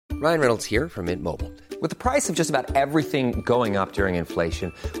Ryan Reynolds here from Mint Mobile. With the price of just about everything going up during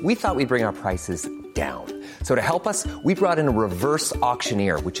inflation, we thought we'd bring our prices down. So to help us, we brought in a reverse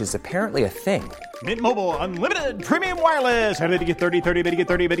auctioneer, which is apparently a thing. Mint Mobile Unlimited Premium Wireless. How to get 30, 30, bit to get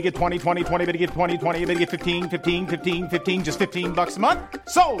 30, bit to get 20, 20, 20, bit to get 20, 20, bit to get 15, 15, 15, 15, just $15 a month?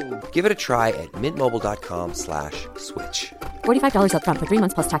 Sold! Give it a try at mintmobile.com/switch. $45 up front for 3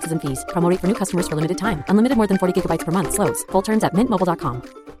 months plus taxes and fees. Promo rate for new customers for limited time. Unlimited more than 40 gigabytes per month. Slows full terms at mintmobile.com.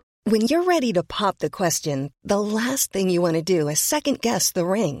 When you're ready to pop the question, the last thing you want to do is second-guess the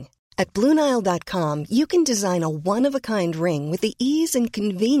ring. At BlueNile.com, you can design a one-of-a-kind ring with the ease and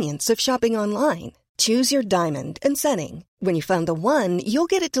convenience of shopping online. Choose your diamond and setting. When you find the one, you'll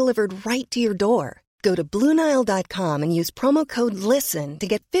get it delivered right to your door. Go to BlueNile.com and use promo code LISTEN to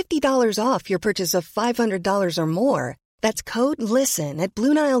get $50 off your purchase of $500 or more. That's code LISTEN at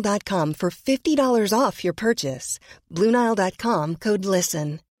BlueNile.com for $50 off your purchase. BlueNile.com, code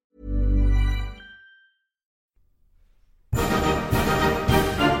LISTEN.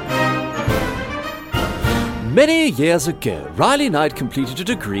 Many years ago, Riley Knight completed a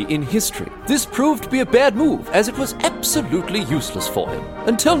degree in history. This proved to be a bad move, as it was absolutely useless for him.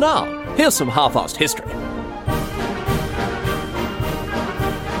 Until now, here's some half-assed history.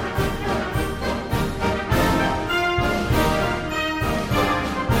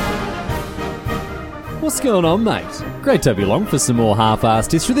 What's going on, mate? Great to have you along for some more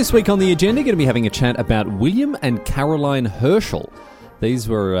half-assed history. This week on the agenda, going to be having a chat about William and Caroline Herschel. These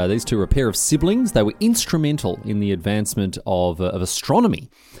two were a pair of siblings. They were instrumental in the advancement of astronomy.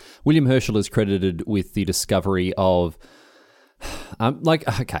 William Herschel is credited with the discovery of,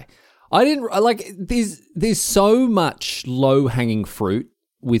 there's so much low-hanging fruit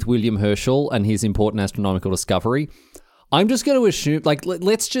with William Herschel and his important astronomical discovery. I'm just going to assume,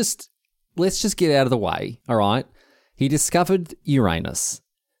 let's just get out of the way, all right? He discovered Uranus.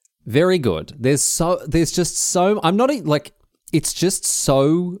 Very good. It's just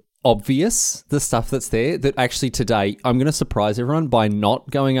so obvious, the stuff that's there, that actually today I'm going to surprise everyone by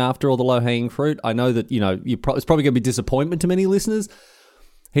not going after all the low-hanging fruit. I know that, it's probably going to be disappointment to many listeners.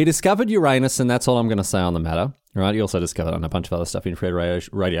 He discovered Uranus, and that's all I'm going to say on the matter. Right? He also discovered a bunch of other stuff, infrared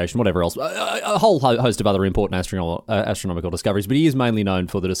radiation, whatever else, a whole host of other important astronomical discoveries, but he is mainly known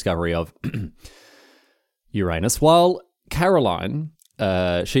for the discovery of Uranus. While Caroline...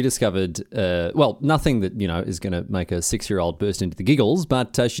 she discovered, nothing that, is going to make a 6-year-old burst into the giggles,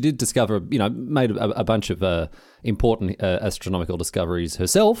 but she did discover, made a bunch of important astronomical discoveries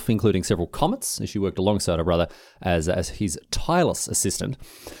herself, including several comets, as she worked alongside her brother as his tireless assistant.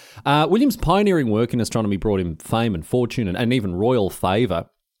 William's pioneering work in astronomy brought him fame and fortune and even royal favour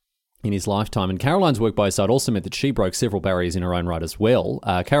in his lifetime, and Caroline's work by his side also meant that she broke several barriers in her own right as well.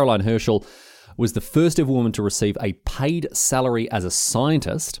 Caroline Herschel was the first ever woman to receive a paid salary as a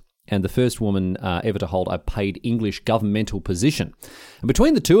scientist and the first woman ever to hold a paid English governmental position. And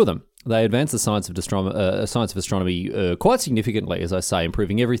between the two of them, they advanced the science of astronomy quite significantly, as I say,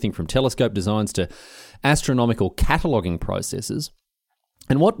 improving everything from telescope designs to astronomical cataloguing processes.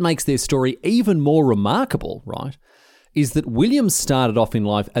 And what makes their story even more remarkable, right, is that William started off in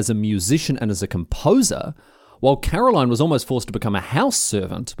life as a musician and as a composer, while Caroline was almost forced to become a house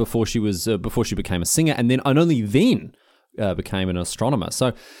servant before she became a singer, and only then became an astronomer.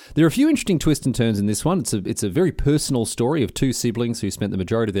 So there are a few interesting twists and turns in this one. It's a very personal story of two siblings who spent the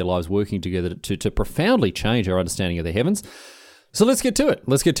majority of their lives working together to profoundly change our understanding of the heavens. So let's get to it.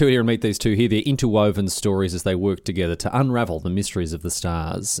 Let's get to it here and meet these two here. Their interwoven stories as they work together to unravel the mysteries of the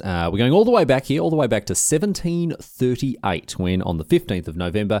stars. We're going all the way back here, all the way back to 1738, when on the 15th of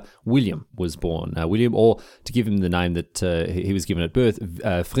November, William was born. William, or to give him the name that he was given at birth,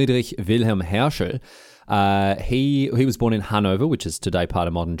 Friedrich Wilhelm Herschel. He was born in Hanover, which is today part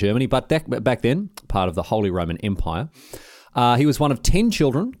of modern Germany, but back then, part of the Holy Roman Empire. He was one of 10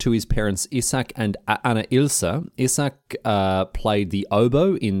 children to his parents Isaac and Anna Ilse. Isaac played the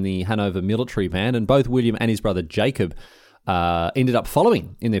oboe in the Hanover military band, and both William and his brother Jacob ended up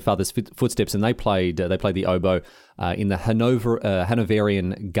following in their father's footsteps, and they played the oboe in the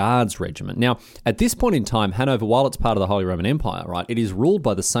Hanoverian Guards Regiment. Now, at this point in time, Hanover, while it's part of the Holy Roman Empire, right, it is ruled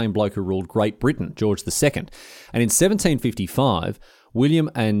by the same bloke who ruled Great Britain, George II. And in 1755, William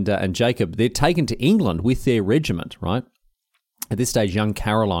and Jacob, they're taken to England with their regiment, right? At this stage, young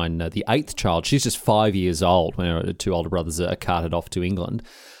Caroline, the eighth child, she's just 5 years old when her two older brothers are carted off to England.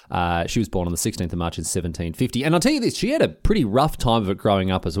 She was born on the 16th of March in 1750. And I'll tell you this, she had a pretty rough time of it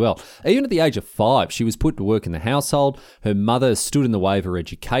growing up as well. Even at the age of 5, she was put to work in the household. Her mother stood in the way of her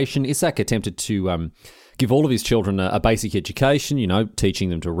education. Isaac attempted to give all of his children a basic education,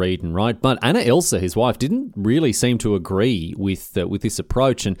 teaching them to read and write. But Anna Elsa, his wife, didn't really seem to agree with this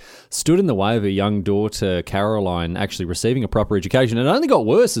approach and stood in the way of her young daughter, Caroline, actually receiving a proper education. And it only got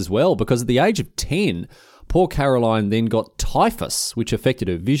worse as well, because at the age of 10, poor Caroline then got typhus, which affected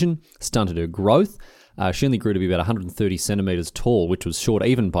her vision, stunted her growth. She only grew to be about 130 centimetres tall, which was short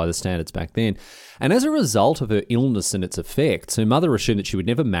even by the standards back then. And as a result of her illness and its effects, her mother assumed that she would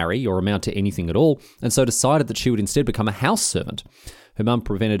never marry or amount to anything at all, and so decided that she would instead become a house servant. Her mum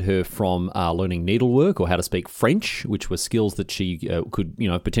prevented her from learning needlework or how to speak French, which were skills that she could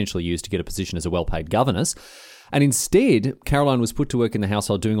potentially use to get a position as a well-paid governess. And instead, Caroline was put to work in the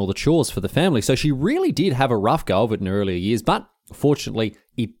household doing all the chores for the family. So she really did have a rough go of it in earlier years, but fortunately,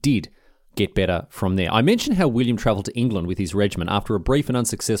 it did get better from there. I mentioned how William travelled to England with his regiment after a brief and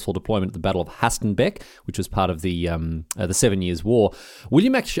unsuccessful deployment at the Battle of Hastenbeck, which was part of the 7 Years' War.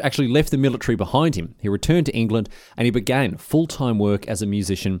 William actually left the military behind him. He returned to England and he began full-time work as a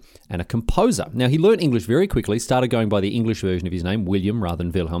musician and a composer. Now, he learned English very quickly, started going by the English version of his name, William, rather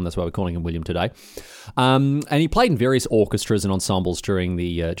than Wilhelm. That's why we're calling him William today. And he played in various orchestras and ensembles during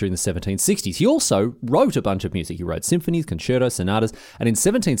the 1760s. He also wrote a bunch of music. He wrote symphonies, concertos, sonatas, and in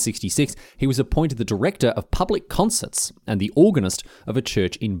 1766, he was appointed the director of public concerts and the organist of a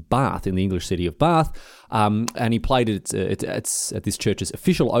church in Bath, in the English city of Bath. And he played at this church's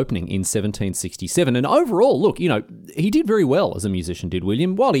official opening in 1767. And overall, look, he did very well as a musician, did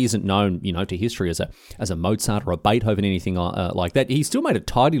William. While he isn't known, to history as a Mozart or a Beethoven, anything like that, he still made a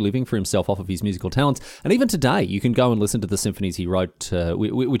tidy living for himself off of his musical talents. And even today, you can go and listen to the symphonies he wrote,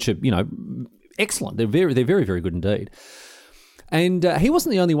 which are, excellent. They're very, very good indeed. And he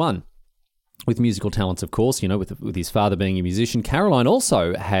wasn't the only one with musical talents, of course, with his father being a musician. Caroline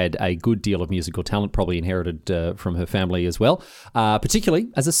also had a good deal of musical talent, probably inherited from her family as well, particularly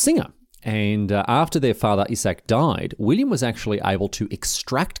as a singer. And after their father, Isaac, died, William was actually able to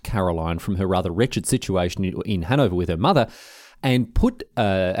extract Caroline from her rather wretched situation in Hanover with her mother and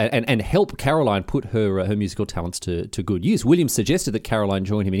and help Caroline put her musical talents to good use. William suggested that Caroline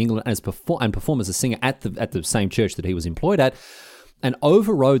join him in England and perform as a singer at the same church that he was employed at, and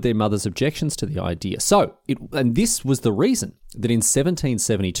overrode their mother's objections to the idea. And this was the reason that in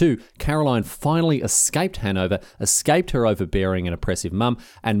 1772, Caroline finally escaped Hanover, escaped her overbearing and oppressive mum,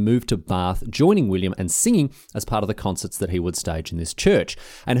 and moved to Bath, joining William and singing as part of the concerts that he would stage in this church.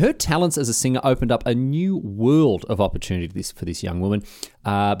 And her talents as a singer opened up a new world of opportunity for this young woman.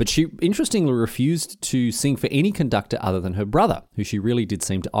 But she interestingly refused to sing for any conductor other than her brother, who she really did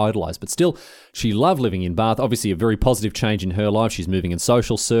seem to idolise. But still, she loved living in Bath. Obviously, a very positive change in her life. She's moving in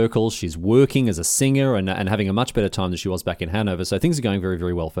social circles. She's working as a singer and having a much better time than she was back in Hanover. So things are going very,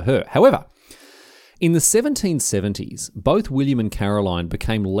 very well for her. However, in the 1770s, both William and Caroline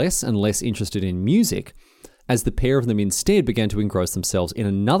became less and less interested in music as the pair of them instead began to engross themselves in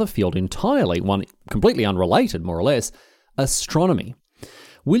another field entirely, one completely unrelated, more or less, astronomy.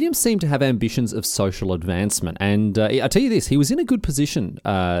 William seemed to have ambitions of social advancement, and I tell you this, he was in a good position.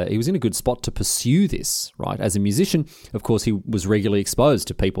 He was in a good spot to pursue this, right? As a musician, of course, he was regularly exposed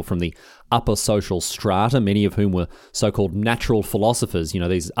to people from the upper social strata, many of whom were so-called natural philosophers,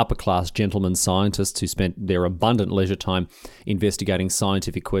 these upper-class gentlemen scientists who spent their abundant leisure time investigating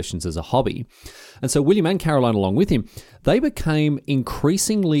scientific questions as a hobby. And so William and Caroline, along with him, they became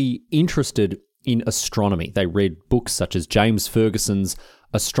increasingly interested in astronomy. They read books such as James Ferguson's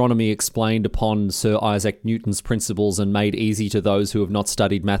Astronomy Explained Upon Sir Isaac Newton's Principles and Made Easy to Those Who Have Not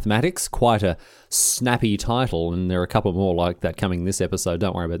Studied Mathematics. Quite a snappy title, and there are a couple more like that coming this episode.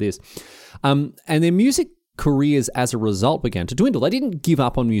 Don't worry about this. And their music careers as a result began to dwindle. They didn't give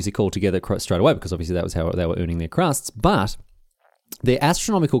up on music altogether straight away, because obviously that was how they were earning their crusts, but their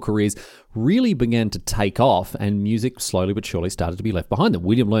astronomical careers really began to take off, and music slowly but surely started to be left behind them.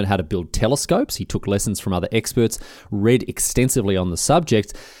 William learned how to build telescopes. He took lessons from other experts, read extensively on the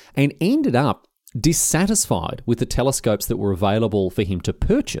subject, and ended up dissatisfied with the telescopes that were available for him to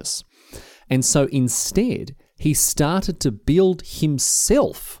purchase. And so instead, he started to build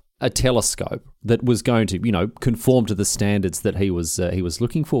himself a telescope that was going to, conform to the standards that he was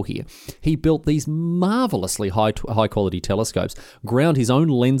looking for here. He built these marvelously high quality telescopes, ground his own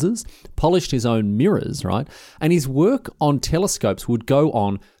lenses, polished his own mirrors, right? And his work on telescopes would go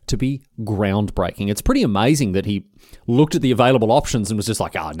on to be groundbreaking. It's pretty amazing that he looked at the available options and was just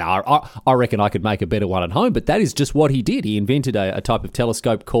like, I reckon I could make a better one at home. But that is just what he did. He invented a type of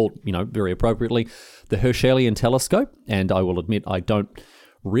telescope called, very appropriately, the Herschelian telescope. And I will admit, I don't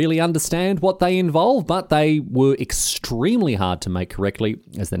really understand what they involve, but they were extremely hard to make correctly,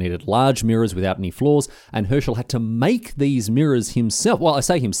 as they needed large mirrors without any flaws, and Herschel had to make these mirrors himself. Well, I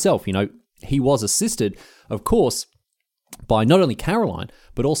say himself, He was assisted, of course, by not only Caroline,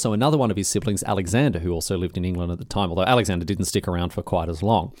 but also another one of his siblings, Alexander, who also lived in England at the time, although Alexander didn't stick around for quite as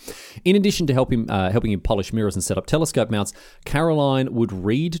long. In addition to helping him polish mirrors and set up telescope mounts, Caroline would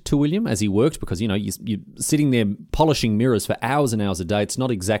read to William as he worked, because, you're sitting there polishing mirrors for hours and hours a day. It's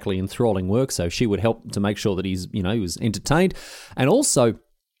not exactly enthralling work, so she would help to make sure that he was entertained, and also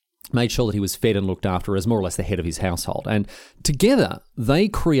made sure that he was fed and looked after as more or less the head of his household. And together, they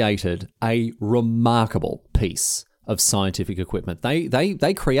created a remarkable piece of scientific equipment.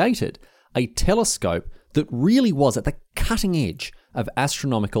 They created a telescope that really was at the cutting edge of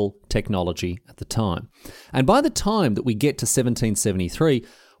astronomical technology at the time. And by the time that we get to 1773,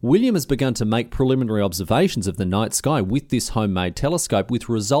 William has begun to make preliminary observations of the night sky with this homemade telescope, with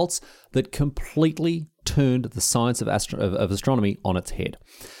results that completely turned the science of astronomy on its head.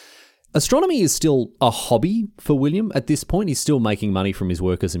 Astronomy is still a hobby for William at this point. He's still making money from his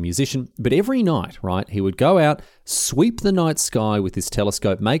work as a musician. But every night, right, he would go out, sweep the night sky with his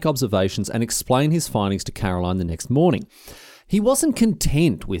telescope, make observations, and explain his findings to Caroline the next morning. He wasn't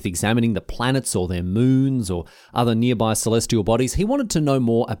content with examining the planets or their moons or other nearby celestial bodies. He wanted to know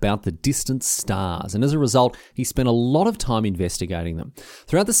more about the distant stars, and as a result, he spent a lot of time investigating them.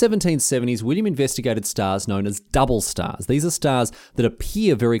 Throughout the 1770s, William investigated stars known as double stars. These are stars that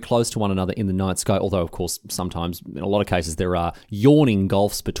appear very close to one another in the night sky, although, of course, sometimes, in a lot of cases, there are yawning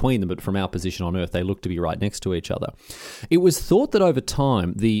gulfs between them, but from our position on Earth, they look to be right next to each other. It was thought that over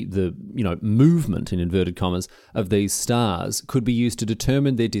time, the movement, in inverted commas, of these stars could be used to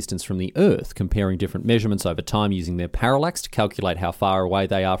determine their distance from the Earth, comparing different measurements over time using their parallax to calculate how far away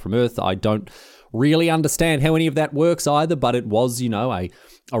they are from Earth. I don't really understand how any of that works either, but it was, a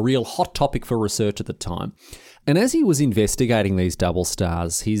real hot topic for research at the time. And as he was investigating these double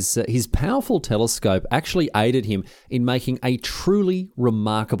stars, his powerful telescope actually aided him in making a truly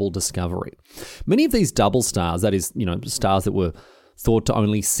remarkable discovery. Many of these double stars, that is, stars that were thought to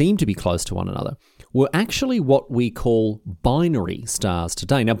only seem to be close to one another, were actually what we call binary stars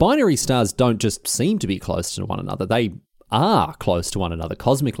today. Now, binary stars don't just seem to be close to one another. They are close to one another,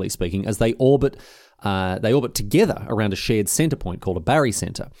 cosmically speaking, as they orbit together around a shared center point called a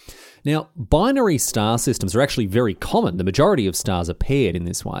barycenter. Now, binary star systems are actually very common. The majority of stars are paired in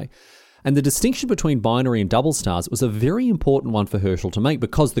this way. And the distinction between binary and double stars was a very important one for Herschel to make,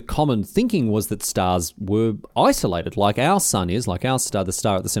 because the common thinking was that stars were isolated, like our sun is, like our star, the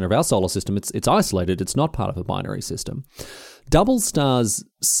star at the center of our solar system. It's isolated. It's not part of a binary system. Double stars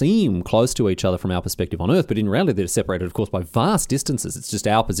seem close to each other from our perspective on Earth, but in reality they're separated, of course, by vast distances. It's just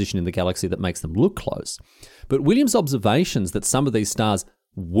our position in the galaxy that makes them look close. But William's observations that some of these stars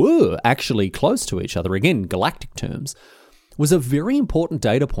were actually close to each other, again, galactic terms, was a very important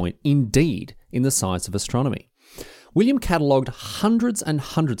data point indeed in the science of astronomy. William catalogued hundreds and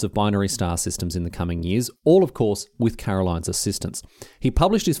hundreds of binary star systems in the coming years, all of course with Caroline's assistance. He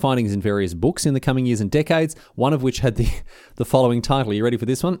published his findings in various books in the coming years and decades, one of which had the following title. Are you ready for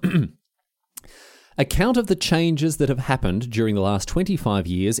this one? Account of the changes that have happened during the last 25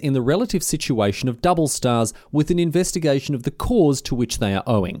 years in the relative situation of double stars, with an investigation of the cause to which they are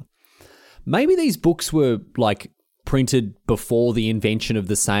owing. Maybe these books were printed before the invention of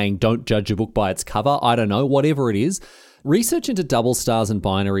the saying, don't judge a book by its cover. I don't know, whatever it is. Research into double stars and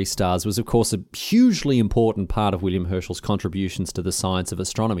binary stars was, of course, a hugely important part of William Herschel's contributions to the science of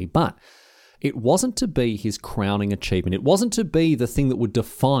astronomy, but it wasn't to be his crowning achievement. It wasn't to be the thing that would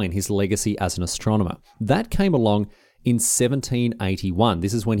define his legacy as an astronomer. That came along in 1781.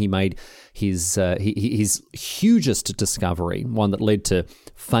 This is when he made his hugest discovery, one that led to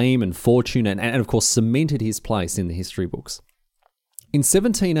fame and fortune and of course cemented his place in the history books. In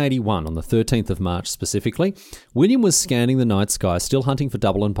 1781, on the 13th of March specifically, William was scanning the night sky, still hunting for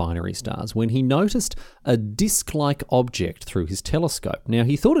double and binary stars, when he noticed a disc-like object through his telescope. Now,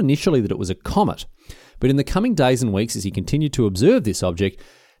 he thought initially that it was a comet, but in the coming days and weeks as he continued to observe this object,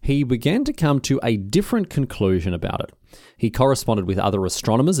 he began to come to a different conclusion about it. He corresponded with other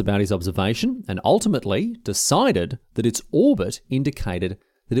astronomers about his observation and ultimately decided that its orbit indicated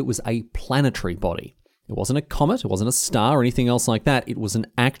that it was a planetary body. It wasn't a comet, it wasn't a star or anything else like that. It was an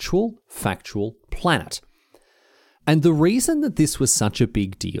actual, factual planet. And the reason that this was such a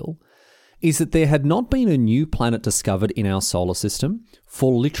big deal is that there had not been a new planet discovered in our solar system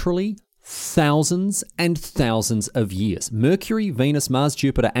for literally thousands and thousands of years. Mercury, Venus, Mars,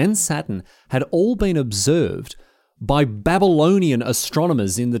 Jupiter, and Saturn had all been observed by Babylonian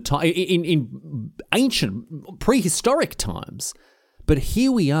astronomers in ancient, prehistoric times. But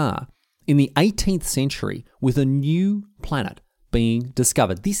here we are in the 18th century with a new planet being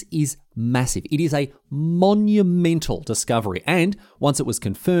discovered. This is massive. It is a monumental discovery. And once it was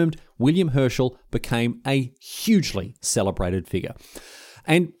confirmed, William Herschel became a hugely celebrated figure.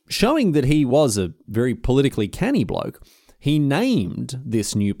 And showing that he was a very politically canny bloke, he named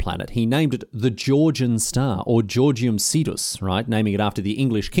this new planet. He named it the Georgian Star, or Georgium Sidus, right? Naming it after the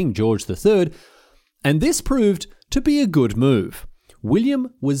English king, George III. And this proved to be a good move. William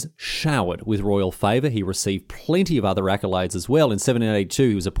was showered with royal favour. He received plenty of other accolades as well. In 1782,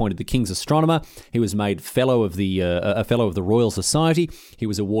 he was appointed the King's Astronomer. He was made a fellow of the Royal Society. He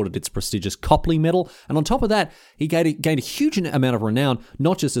was awarded its prestigious Copley Medal. And on top of that, he gained a huge amount of renown,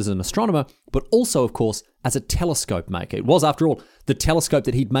 not just as an astronomer, but also, of course, as a telescope maker. It was, after all, the telescope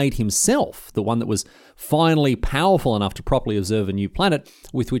that he'd made himself, the one that was finally powerful enough to properly observe a new planet,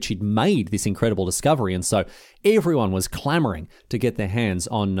 with which he'd made this incredible discovery. And so everyone was clamoring to get their hands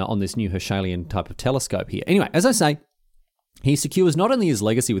on this new Herschelian type of telescope here. Anyway, as I say, he secures not only his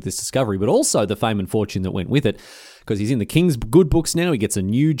legacy with this discovery, but also the fame and fortune that went with it, because he's in the King's good books now. He gets a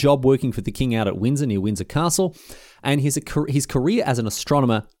new job working for the King out at Windsor, near Windsor Castle, and his career as an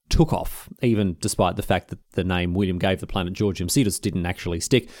astronomer took off, even despite the fact that the name William gave the planet Georgium Sidus didn't actually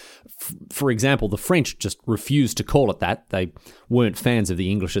stick. For example, the French just refused to call it that. They weren't fans of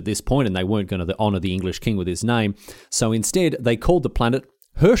the English at this point, and they weren't going to honour the English king with his name. So instead, they called the planet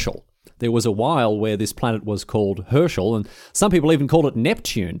Herschel. There was a while where this planet was called Herschel, and some people even called it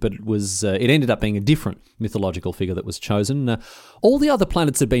Neptune, but it ended up being a different mythological figure that was chosen. All the other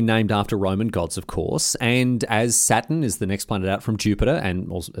planets had been named after Roman gods, of course, and as Saturn is the next planet out from Jupiter,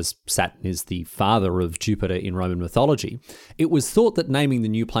 and also as Saturn is the father of Jupiter in Roman mythology, it was thought that naming the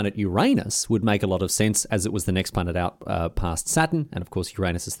new planet Uranus would make a lot of sense, as it was the next planet out past Saturn, and of course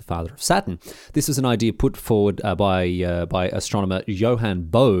Uranus is the father of Saturn. This was an idea put forward by astronomer Johann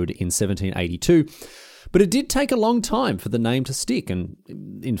Bode in 1782, but it did take a long time for the name to stick, and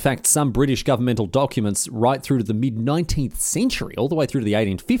in fact some British governmental documents right through to the mid-19th century, all the way through to the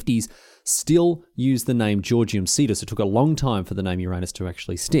 1850s, still use the name Georgium Sidus. It took a long time for the name Uranus to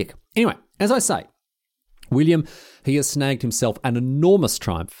actually stick. Anyway, as I say, William, he has snagged himself an enormous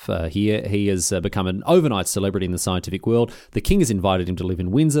triumph here. He has become an overnight celebrity in the scientific world. The king has invited him to live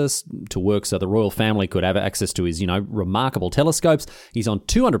in Windsor to work so the royal family could have access to his, remarkable telescopes. He's on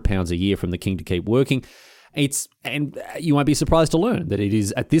 £200 a year from the king to keep working. And you won't be surprised to learn that it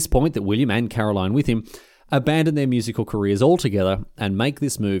is at this point that William and Caroline with him abandon their musical careers altogether and make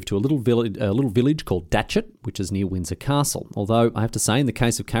this move to a little village called Datchet, which is near Windsor Castle. Although I have to say, in the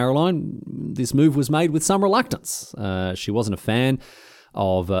case of Caroline, this move was made with some reluctance. She wasn't a fan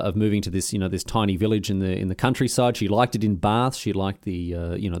of moving to this this tiny village in the countryside. She liked it in Bath. She liked the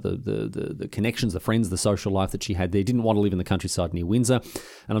the connections, the friends, the social life that she had there. Didn't want to live in the countryside near Windsor.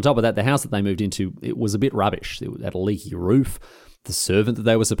 And on top of that, the house that they moved into, it was a bit rubbish. It had a leaky roof. The servant that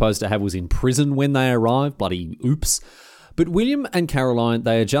they were supposed to have was in prison when they arrived. Bloody oops. But William and Caroline,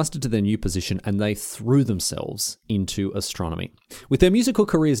 they adjusted to their new position and they threw themselves into astronomy. With their musical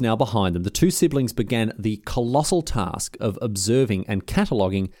careers now behind them, the two siblings began the colossal task of observing and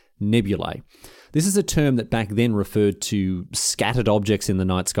cataloguing nebulae. This is a term that back then referred to scattered objects in the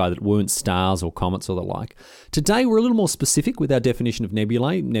night sky that weren't stars or comets or the like. Today, we're a little more specific with our definition of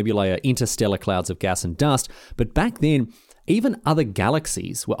nebulae. Nebulae are interstellar clouds of gas and dust, but back then, even other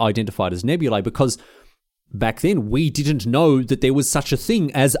galaxies were identified as nebulae because back then we didn't know that there was such a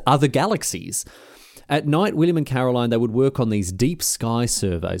thing as other galaxies. At night, William and Caroline, they would work on these deep sky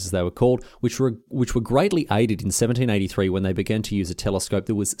surveys, as they were called, which were greatly aided in 1783 when they began to use a telescope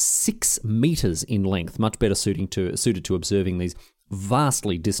that was 6 meters in length, much better suited to observing these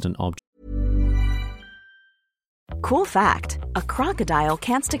vastly distant objects. Cool fact, a crocodile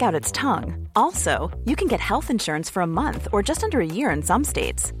can't stick out its tongue. Also, you can get health insurance for a month or just under a year in some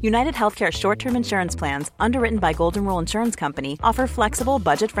states. United Healthcare short-term insurance plans, underwritten by Golden Rule Insurance Company, offer flexible,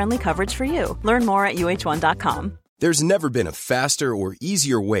 budget-friendly coverage for you. Learn more at uh1.com. There's never been a faster or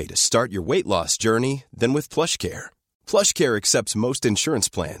easier way to start your weight loss journey than with PlushCare. PlushCare accepts most insurance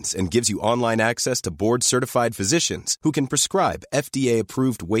plans and gives you online access to board-certified physicians who can prescribe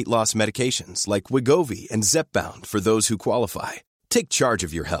FDA-approved weight loss medications like Wegovy and Zepbound for those who qualify. Take charge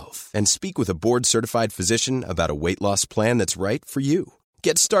of your health and speak with a board-certified physician about a weight loss plan that's right for you.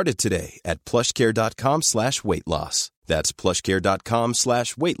 Get started today at plushcare.com/weight-loss. That's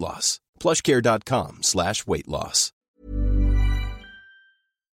plushcare.com/weight-loss. plushcare.com/weight-loss.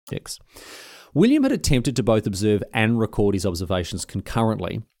 William had attempted to both observe and record his observations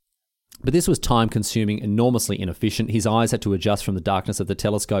concurrently, But this was time-consuming, enormously inefficient. His eyes had to adjust from the darkness of the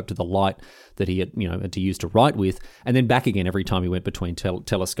telescope to the light that he had to use to write with, and then back again every time he went between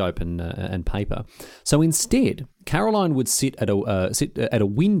telescope and paper. So instead, Caroline would sit at a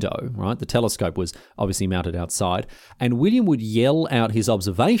window. Right, the telescope was obviously mounted outside, and William would yell out his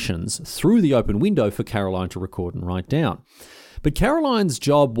observations through the open window for Caroline to record and write down. But Caroline's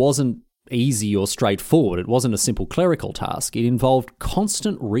job wasn't easy or straightforward. It wasn't a simple clerical task. It involved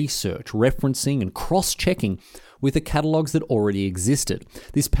constant research, referencing, and cross-checking with the catalogues that already existed.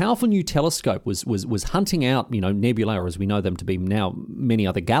 This powerful new telescope was hunting out, nebulae, as we know them to be now, many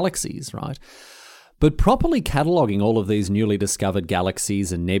other galaxies, right? But properly cataloguing all of these newly discovered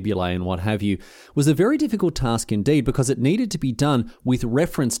galaxies and nebulae and what have you was a very difficult task indeed, because it needed to be done with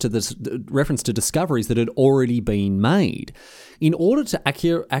reference to discoveries that had already been made. In order to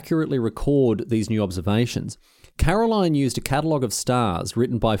accurately record these new observations, Caroline used a catalogue of stars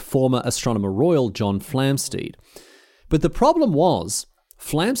written by former Astronomer Royal John Flamsteed. But the problem was,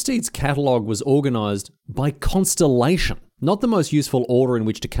 Flamsteed's catalogue was organised by constellation, not the most useful order in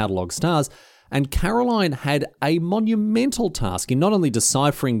which to catalogue stars. And Caroline had a monumental task in not only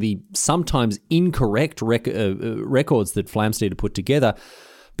deciphering the sometimes incorrect records that Flamsteed had put together,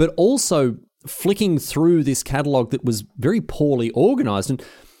 but also flicking through this catalogue that was very poorly organised. And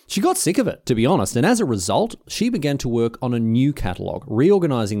she got sick of it, to be honest. And as a result, she began to work on a new catalogue,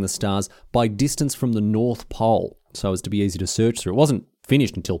 reorganising the stars by distance from the North Pole, so as to be easy to search through. It wasn't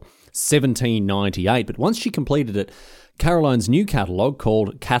finished until 1798, but once she completed it, Caroline's new catalogue,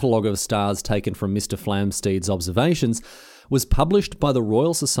 called Catalogue of Stars Taken from Mr. Flamsteed's Observations, was published by the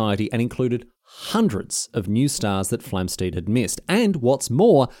Royal Society and included hundreds of new stars that Flamsteed had missed. And what's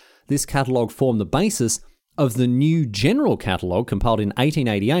more, this catalogue formed the basis of the new general catalogue compiled in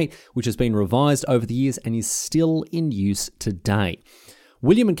 1888, which has been revised over the years and is still in use today.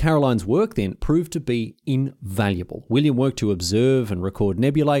 William and Caroline's work then proved to be invaluable. William worked to observe and record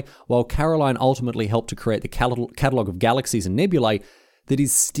nebulae, while Caroline ultimately helped to create the catalogue of galaxies and nebulae that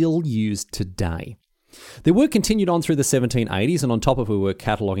is still used today. Their work continued on through the 1780s, and on top of her work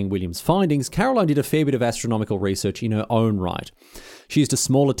cataloguing William's findings, Caroline did a fair bit of astronomical research in her own right. She used a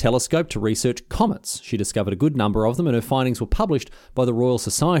smaller telescope to research comets. She discovered a good number of them, and her findings were published by the Royal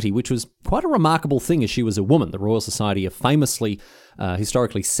Society, which was quite a remarkable thing as she was a woman. The Royal Society, a famously,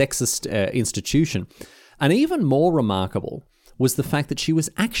 historically sexist institution. And even more remarkable was the fact that she was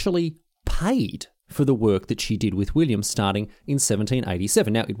actually paid for the work that she did with William starting in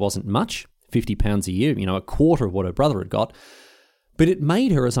 1787. Now, it wasn't much, £50 a year, a quarter of what her brother had got. But it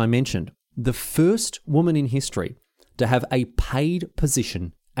made her, as I mentioned, the first woman in history to have a paid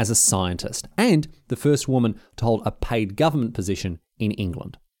position as a scientist, and the first woman to hold a paid government position in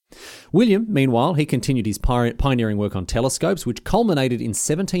England. William, meanwhile, he continued his pioneering work on telescopes, which culminated in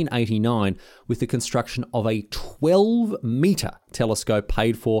 1789 with the construction of a 12-metre telescope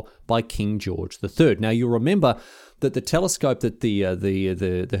paid for by King George III. Now, you'll remember that the telescope that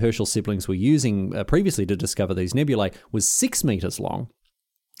the Herschel siblings were using previously to discover these nebulae was 6 metres long.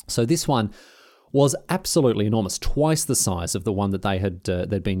 So this one was absolutely enormous, twice the size of the one that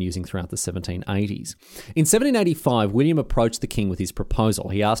they'd been using throughout the 1780s. In 1785, William approached the king with his proposal.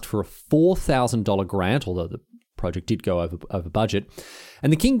 He asked for a $4,000 grant, although the project did go over budget,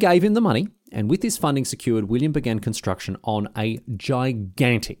 and the king gave him the money, and with this funding secured, William began construction on a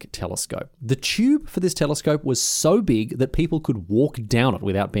gigantic telescope. The tube for this telescope was so big that people could walk down it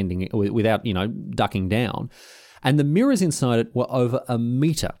without ducking down, and the mirrors inside it were over 1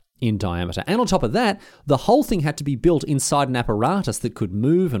 metre in diameter. And on top of that, the whole thing had to be built inside an apparatus that could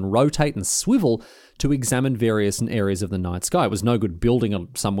move and rotate and swivel to examine various areas of the night sky. It was no good building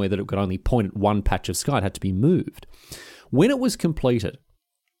somewhere that it could only point at one patch of sky. It had to be moved. When it was completed,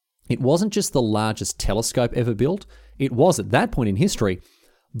 it wasn't just the largest telescope ever built. It was, at that point in history,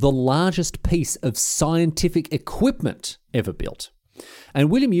 the largest piece of scientific equipment ever built. And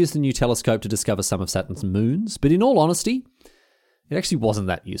William used the new telescope to discover some of Saturn's moons, but in all honesty, it actually wasn't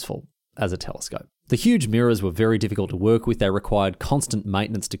that useful as a telescope. The huge mirrors were very difficult to work with. They required constant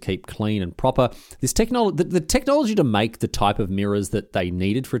maintenance to keep clean and proper. The technology to make the type of mirrors that they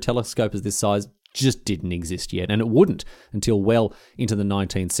needed for a telescope of this size just didn't exist yet, and it wouldn't until well into the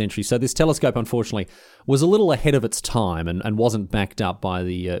 19th century. So this telescope, unfortunately, was a little ahead of its time and wasn't backed up by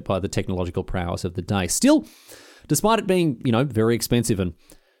the technological prowess of the day. Still, despite it being, very expensive and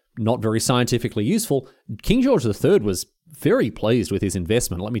not very scientifically useful, King George III was very pleased with his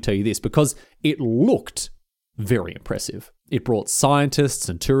investment, let me tell you this, because it looked very impressive. It brought scientists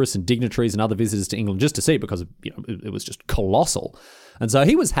and tourists and dignitaries and other visitors to England just to see it because it was just colossal. And so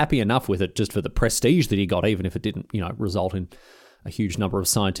he was happy enough with it just for the prestige that he got, even if it didn't result in a huge number of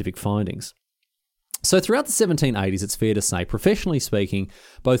scientific findings. So throughout the 1780s, it's fair to say, professionally speaking,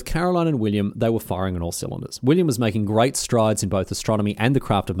 both Caroline and William, they were firing on all cylinders. William was making great strides in both astronomy and the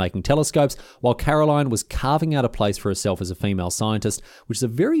craft of making telescopes, while Caroline was carving out a place for herself as a female scientist, which is a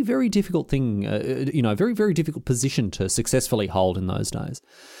very, very difficult thing, very, very difficult position to successfully hold in those days.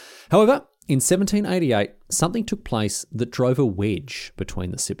 However, in 1788, something took place that drove a wedge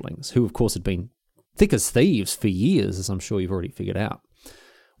between the siblings, who of course had been thick as thieves for years, as I'm sure you've already figured out.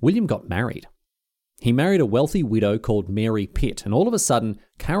 William got married. He married a wealthy widow called Mary Pitt, and all of a sudden,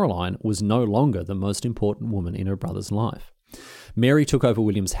 Caroline was no longer the most important woman in her brother's life. Mary took over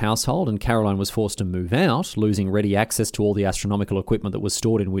William's household, and Caroline was forced to move out, losing ready access to all the astronomical equipment that was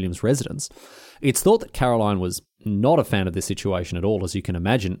stored in William's residence. It's thought that Caroline was not a fan of this situation at all, as you can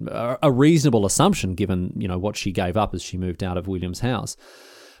imagine, a reasonable assumption given, what she gave up as she moved out of William's house.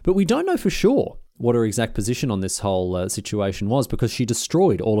 But we don't know for sure what her exact position on this whole situation was, because she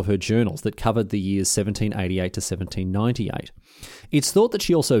destroyed all of her journals that covered the years 1788 to 1798. It's thought that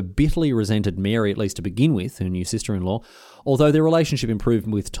she also bitterly resented Mary, at least to begin with, her new sister-in-law, although their relationship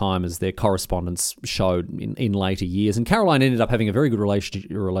improved with time as their correspondence showed in later years. And Caroline ended up having a very good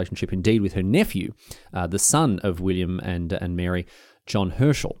relationship indeed with her nephew, the son of William and Mary, John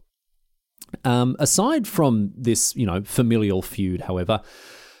Herschel. Aside from this, familial feud, however,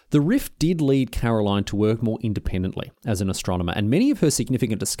 the rift did lead Caroline to work more independently as an astronomer, and many of her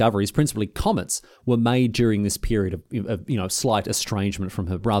significant discoveries, principally comets, were made during this period of slight estrangement from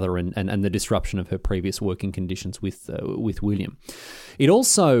her brother and the disruption of her previous working conditions with William. It's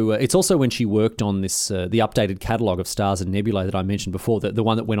also when she worked on this the updated catalogue of stars and nebulae that I mentioned before, the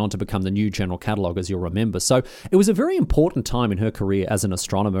one that went on to become the new general catalogue, as you'll remember. So it was a very important time in her career as an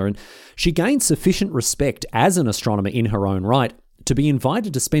astronomer, and she gained sufficient respect as an astronomer in her own right to be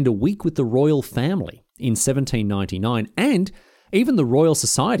invited to spend a week with the royal family in 1799, and even the Royal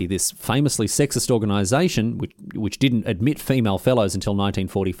Society, this famously sexist organisation, which didn't admit female fellows until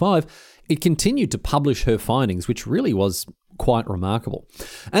 1945, it continued to publish her findings, which really was quite remarkable.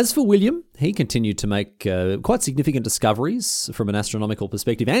 As for William, he continued to make quite significant discoveries from an astronomical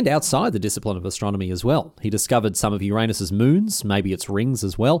perspective and outside the discipline of astronomy as well. He discovered some of Uranus's moons, maybe its rings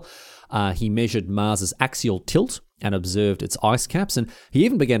as well. He measured Mars's axial tilt and observed its ice caps, and he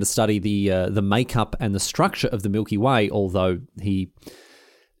even began to study the makeup and the structure of the Milky Way, although he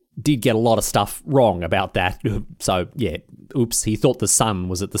did get a lot of stuff wrong about that. So, he thought the sun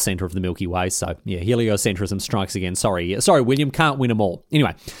was at the center of the Milky Way, so, heliocentrism strikes again. Sorry, William, can't win them all.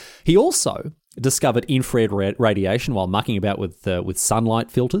 Anyway, he also discovered infrared radiation while mucking about with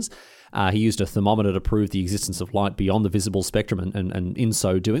sunlight filters. He used a thermometer to prove the existence of light beyond the visible spectrum, and in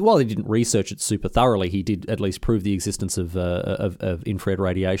so doing, while he didn't research it super thoroughly, he did at least prove the existence of infrared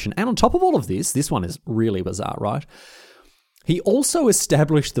radiation. And on top of all of this one is really bizarre, right? He also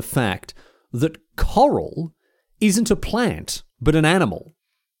established the fact that coral isn't a plant, but an animal.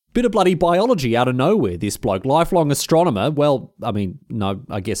 Bit of bloody biology out of nowhere, this bloke. Lifelong astronomer. Well,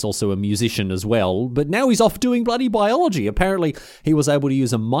 I guess also a musician as well. But now he's off doing bloody biology. Apparently, he was able to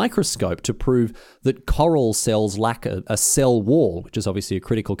use a microscope to prove that coral cells lack a cell wall, which is obviously a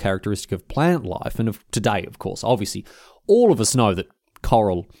critical characteristic of plant life. And today, of course, obviously, all of us know that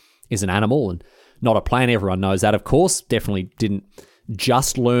coral is an animal and not a plant. Everyone knows that, of course. Definitely didn't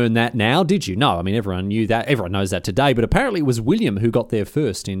just learn that now, did you? No, everyone knew that. Everyone knows that today, but apparently it was William who got there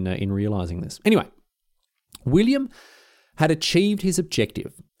first in realising this. Anyway, William had achieved his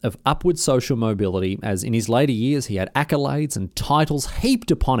objective of upward social mobility, as in his later years he had accolades and titles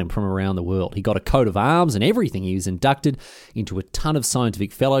heaped upon him from around the world. He got a coat of arms and everything. He was inducted into a ton of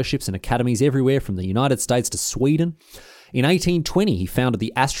scientific fellowships and academies everywhere, from the United States to Sweden. In 1820, he founded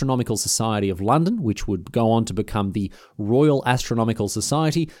the Astronomical Society of London, which would go on to become the Royal Astronomical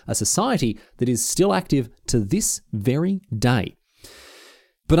Society, a society that is still active to this very day.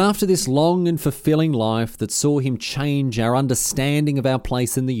 But after this long and fulfilling life that saw him change our understanding of our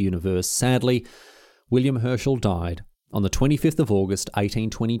place in the universe, sadly, William Herschel died on the 25th of August,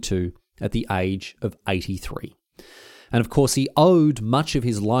 1822, at the age of 83. And of course, he owed much of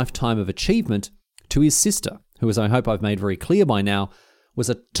his lifetime of achievement to his sister, who, as I hope I've made very clear by now, was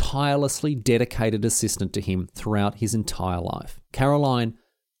a tirelessly dedicated assistant to him throughout his entire life. Caroline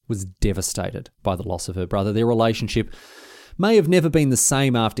was devastated by the loss of her brother. Their relationship may have never been the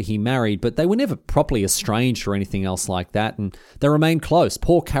same after he married, but they were never properly estranged or anything else like that, and they remained close.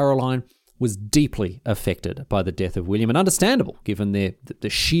 Poor Caroline was deeply affected by the death of William, and understandable given the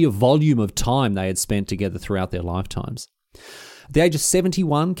sheer volume of time they had spent together throughout their lifetimes. At the age of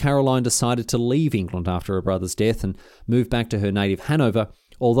 71, Caroline decided to leave England after her brother's death and move back to her native Hanover,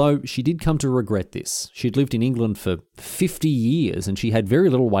 although she did come to regret this. She'd lived in England for 50 years and she had very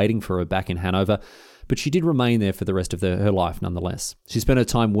little waiting for her back in Hanover, but she did remain there for the rest of her life nonetheless. She spent her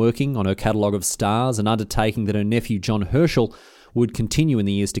time working on her catalogue of stars, an undertaking that her nephew John Herschel would continue in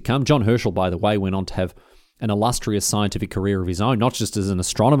the years to come. John Herschel, by the way, went on to have an illustrious scientific career of his own, not just as an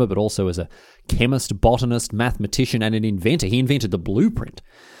astronomer, but also as a chemist, botanist, mathematician, and an inventor. He invented the blueprint.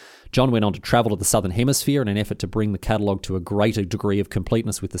 John went on to travel to the Southern Hemisphere in an effort to bring the catalogue to a greater degree of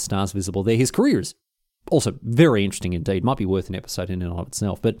completeness with the stars visible there. His career is also very interesting indeed. Might be worth an episode in and of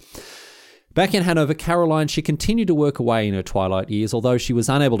itself. But back in Hanover, Caroline, she continued to work away in her twilight years, although she was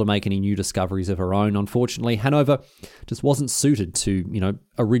unable to make any new discoveries of her own. Unfortunately, Hanover just wasn't suited to,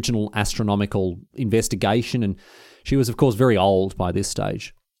 original astronomical investigation, and she was, of course, very old by this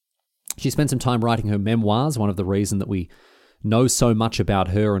stage. She spent some time writing her memoirs, one of the reasons that we know so much about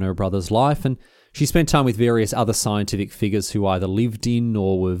her and her brother's life, and she spent time with various other scientific figures who either lived in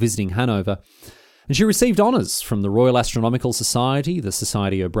or were visiting Hanover. And she received honours from the Royal Astronomical Society, the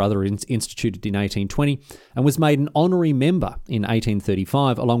society her brother instituted in 1820, and was made an honorary member in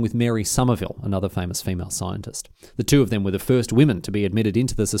 1835, along with Mary Somerville, another famous female scientist. The two of them were the first women to be admitted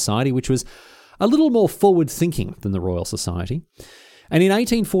into the society, which was a little more forward-thinking than the Royal Society. And in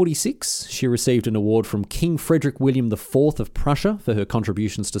 1846, she received an award from King Frederick William IV of Prussia for her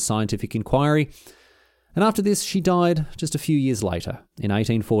contributions to scientific inquiry. And after this, she died just a few years later, in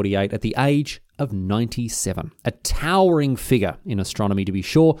 1848, at the age of 97. A towering figure in astronomy, to be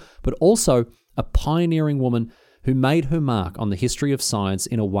sure, but also a pioneering woman who made her mark on the history of science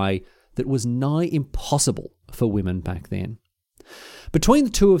in a way that was nigh impossible for women back then. Between the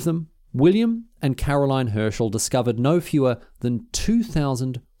two of them, William and Caroline Herschel discovered no fewer than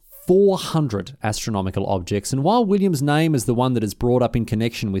 2,400 astronomical objects, and while William's name is the one that is brought up in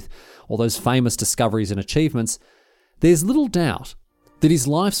connection with all those famous discoveries and achievements, there's little doubt that his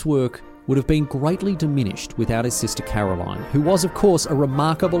life's work would have been greatly diminished without his sister Caroline, who was, of course, a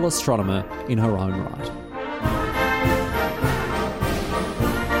remarkable astronomer in her own right.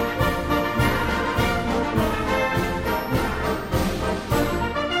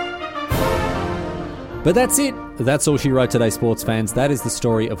 But that's it. That's all she wrote today, sports fans. That is the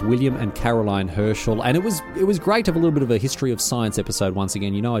story of William and Caroline Herschel. And it was great to have a little bit of a history of science episode once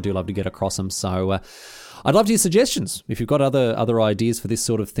again. I do love to get across them. So I'd love to hear suggestions. If you've got other ideas for this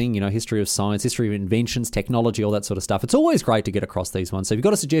sort of thing, history of science, history of inventions, technology, all that sort of stuff. It's always great to get across these ones. So if you've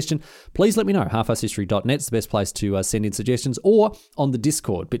got a suggestion, please let me know. halfasshistory.net is the best place to send in suggestions, or on the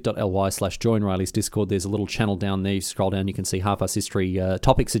Discord, bit.ly/join Riley's Discord. There's a little channel down there. You scroll down, you can see Half Ass History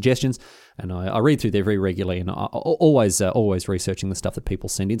topic suggestions. And I read through there very regularly, and always researching the stuff that people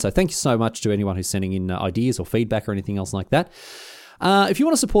send in. So thank you so much to anyone who's sending in ideas or feedback or anything else like that. If you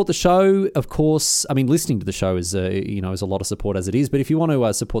want to support the show, of course, listening to the show is a lot of support as it is. But if you want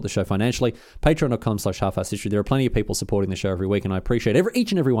to support the show financially, patreon.com/halfasshistory. There are plenty of people supporting the show every week, and I appreciate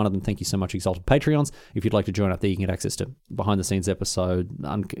each and every one of them. Thank you so much, Exalted Patreons. If you'd like to join up there, you can get access to behind-the-scenes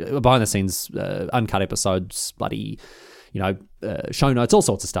uncut episodes, bloody show notes, all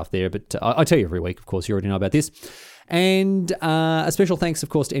sorts of stuff there. But I tell you every week, of course, you already know about this. And a special thanks, of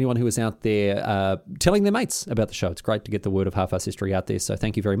course, to anyone who is out there telling their mates about the show. It's great to get the word of Half-Ass History out there, so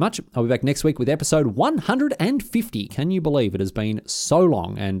thank you very much. I'll be back next week with episode 150. Can you believe it has been so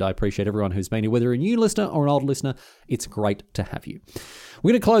long? And I appreciate everyone who's been here, whether a new listener or an old listener. It's great to have you.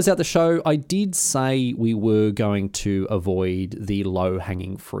 We're going to close out the show. I did say we were going to avoid the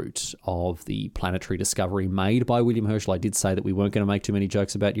low-hanging fruit of the planetary discovery made by William Herschel. I did say that we weren't going to make too many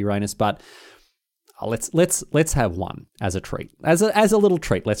jokes about Uranus, but let's have one as a treat. As a little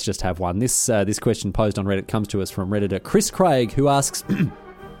treat, let's just have one. This question posed on Reddit comes to us from Redditor Chris Craig, who asks,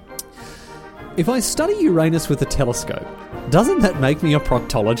 if I study Uranus with a telescope, doesn't that make me a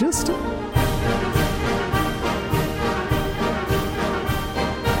proctologist?